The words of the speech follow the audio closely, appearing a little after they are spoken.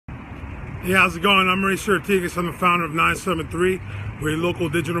Hey, how's it going? I'm Mauricio Ortigas. I'm the founder of 973. We're a local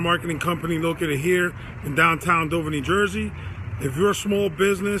digital marketing company located here in downtown Dover, New Jersey. If you're a small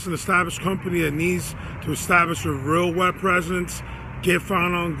business, an established company that needs to establish a real web presence, get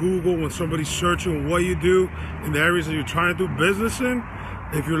found on Google when somebody's searching what you do in the areas that you're trying to do business in,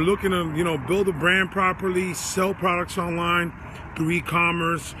 if you're looking to, build a brand properly, sell products online through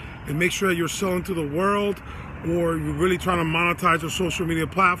e-commerce, and make sure that you're selling to the world, or you're really trying to monetize your social media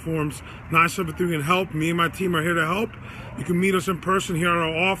platforms, 973 can help. Me and my team are here to help. You can meet us in person here at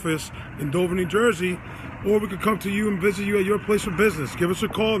our office in Dover, New Jersey, or we could come to you and visit you at your place of business. Give us a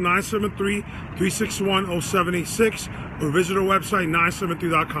call, 973-361-0786, or visit our website,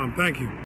 973.com. Thank you.